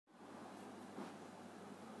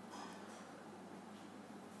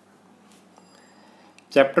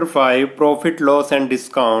Chapter 5 profit loss and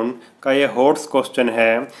discount का ये hots question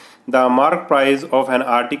है। The mark price of an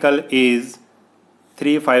article is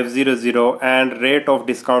 3500 and rate of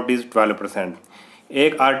discount is 12%।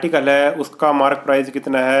 एक article है, उसका mark price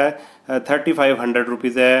कितना है 3500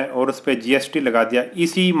 रुपीज़ है और उस पर जीएसटी लगा दिया,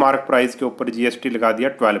 इसी मार्क प्राइस के ऊपर जीएसटी लगा दिया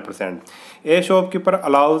 12%। ए shopkeeper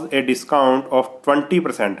allows a discount of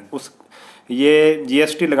 20%। उस ये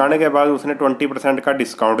जीएसटी लगाने के बाद उसने 20% का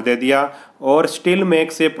डिस्काउंट दे दिया और still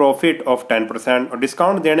makes a profit of 10%। और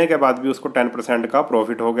डिस्काउंट देने के बाद भी उसको 10% का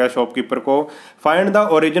प्रॉफिट हो गया शॉपकीपर को। Find the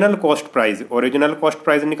original cost price. Original cost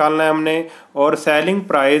price निकालना है हमने और selling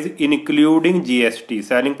price including GST.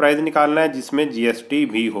 Selling price निकालना है जिसमें जीएसटी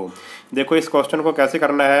भी हो। देखो इस क्वेश्चन को कैसे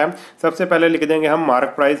करना है। सबसे पहले लिख देंगे हम मार्क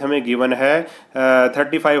प्राइस हमें गिवन है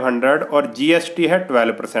 3500 और जीएसटी है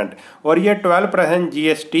 12% और ये 12%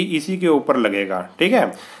 जीएसटी इसी के ऊपर लगेगा। ठीक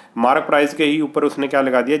है, मार्क प्राइस के ही ऊपर उसने क्या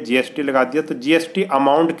लगा दिया, जीएसटी लगा दिया। तो जीएसटी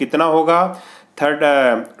अमाउंट कितना होगा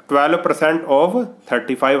 12% ऑफ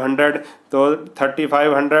 3500। तो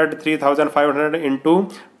 3500 3500 इंटू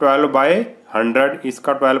 12/100,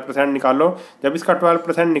 इसका 12% निकालो। जब इसका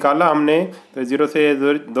 12% निकाला हमने तो 0 से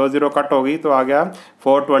 2 0 कट होगी तो आ गया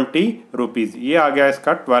 420 रुपीज़। ये आ गया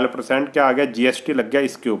इसका 12%। क्या आ गया, जीएसटी लग गया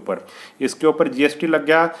इसके ऊपर। इसके ऊपर जीएसटी लग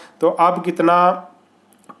गया तो अब कितना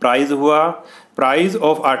प्राइस हुआ, price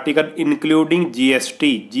of article including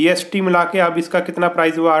GST. GST मिला के अब इसका कितना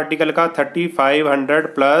प्राइस हुआ आर्टिकल का 3500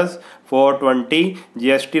 प्लस 420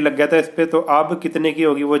 जीएसटी लग गया था इस पर। तो अब कितने की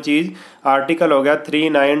होगी वो चीज़, आर्टिकल हो गया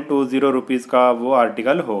 3920 रुपीज़ का वो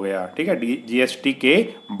आर्टिकल हो गया। ठीक है, जीएसटी के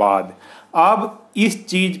बाद। अब इस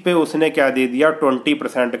चीज़ पे उसने क्या दे दिया,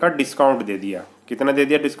 20% का डिस्काउंट दे दिया। कितना दे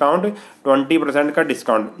दिया डिस्काउंट, 20% का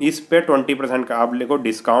डिस्काउंट। इस पे 20% का आप लिखो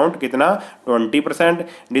डिस्काउंट कितना 20%।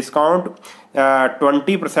 डिस्काउंट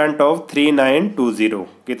 20% ऑफ 3920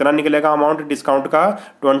 कितना निकलेगा अमाउंट डिस्काउंट का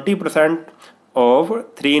 20% ऑफ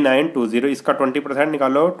 3920। इसका 20%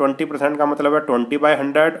 निकालो। 20% का मतलब है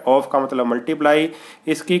 20/100, ऑफ का मतलब मल्टीप्लाई।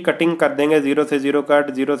 इसकी कटिंग कर देंगे, 0 से 0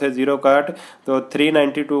 कट, 0 से 0 कट। तो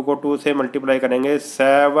 392 को 2 से मल्टीप्लाई करेंगे,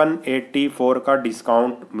 784 का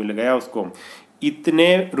डिस्काउंट मिल गया उसको।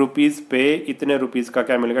 इतने रुपीज़ पे इतने रुपीज़ का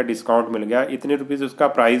क्या मिल गया, डिस्काउंट मिल गया। इतने रुपीज़ उसका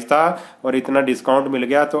प्राइस था और इतना डिस्काउंट मिल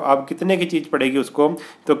गया। तो अब कितने की चीज़ पड़ेगी उसको,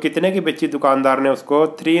 तो कितने की बेची दुकानदार ने उसको,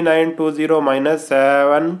 3920 माइनस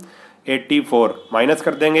 784 माइनस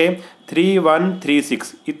कर देंगे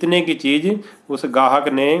 3136। इतने की चीज़ उस ग्राहक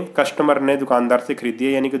ने, कस्टमर ने दुकानदार से खरीदी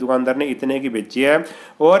है, यानी कि दुकानदार ने इतने की बेची है।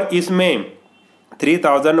 और इसमें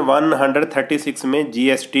 3136 में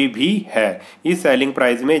जीएसटी भी है। इस सेलिंग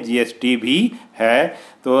प्राइस में जीएसटी भी है।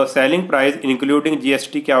 तो सेलिंग प्राइस इंक्लूडिंग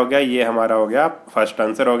जीएसटी क्या हो गया, ये हमारा हो गया फर्स्ट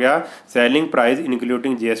आंसर हो गया। Selling price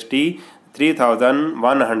including GST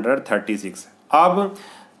 3136। अब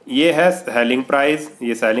ये है सेलिंग प्राइस,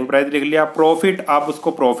 ये सेलिंग प्राइस लिख लिया। प्रॉफिट, अब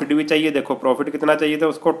उसको प्रॉफिट भी चाहिए। देखो प्रॉफिट कितना चाहिए था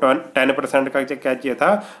उसको, 10% का क्या चाहिए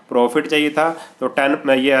था, प्रॉफिट चाहिए था। तो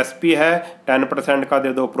 10 ये एसपी है, 10% का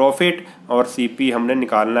दे दो प्रॉफिट और सीपी हमने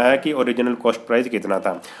निकालना है कि ओरिजिनल कॉस्ट प्राइस कितना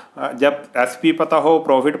था। जब एसपी पता हो,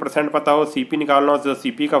 प्रॉफिट परसेंट पता हो, सीपी निकालना हो, तो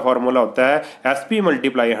सीपी का फॉर्मूला होता है SP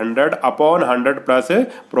multiply 100 upon 100 plus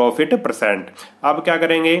profit percent. अब क्या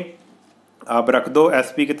करेंगे, अब रख दो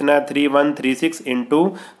एसपी कितना है 3136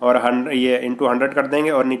 इंटू और 100, ये इंटू 100 कर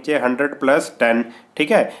देंगे और नीचे 100 प्लस 10।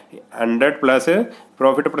 ठीक है, 100 प्लस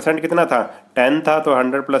प्रॉफिट परसेंट कितना था 10 था, तो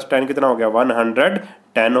 100 प्लस 10 कितना हो गया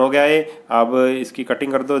 110 हो गया ये। अब इसकी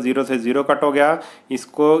कटिंग कर दो, 0 से 0 कट हो गया।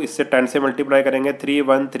 इसको इससे 10 से मल्टीप्लाई करेंगे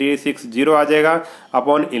 31360 आ जाएगा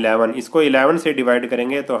अपॉन 11। इसको 11 से डिवाइड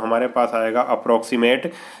करेंगे तो हमारे पास आएगा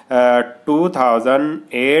अप्रोक्सीमेट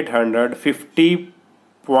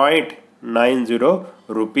 2850.90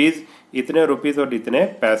 रुपीज़। इतने रुपीज़ और इतने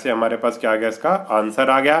पैसे हमारे पास क्या आ गया, इसका आंसर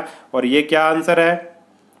आ गया। और ये क्या आंसर है,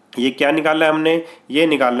 ये क्या निकालना है हमने, ये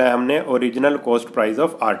निकालना है हमने original cost price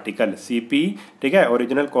of article CP. ठीक है,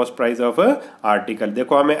 original cost price of article.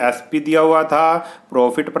 देखो हमें एसपी दिया हुआ था,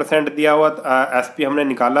 प्रॉफिट परसेंट दिया हुआ, एसपी हमने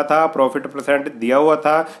निकाला था, प्रॉफिट परसेंट दिया हुआ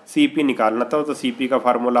था, सीपी निकालना था। तो सीपी का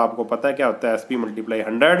फार्मूला आपको पता है क्या होता है, SP multiply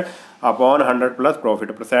 100 upon 100 plus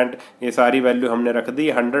profit percent. ये सारी वैल्यू हमने रख दी।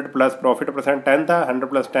 100 प्लस प्रॉफिट परसेंट 10 था, 100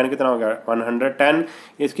 प्लस 10 कितना हो गया 110।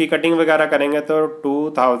 इसकी कटिंग वगैरह करेंगे तो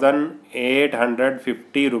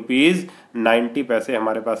 2850 रुपीज़ 90 पैसे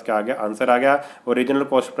हमारे पास क्या आ गया, आंसर आ गया। ओरिजिनल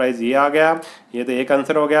कॉस्ट प्राइस ये आ गया, ये तो एक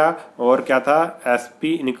आंसर हो गया। और क्या था,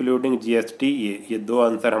 एसपी इंक्लूडिंग जीएसटी, ये 2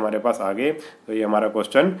 आंसर हमारे पास आ गए। तो ये हमारा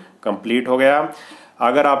क्वेश्चन कंप्लीट हो गया।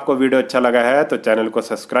 अगर आपको वीडियो अच्छा लगा है तो चैनल को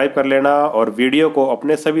सब्सक्राइब कर लेना और वीडियो को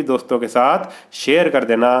अपने सभी दोस्तों के साथ शेयर कर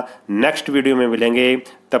देना। नेक्स्ट वीडियो में मिलेंगे,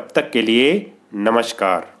 तब तक के लिए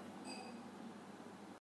नमस्कार।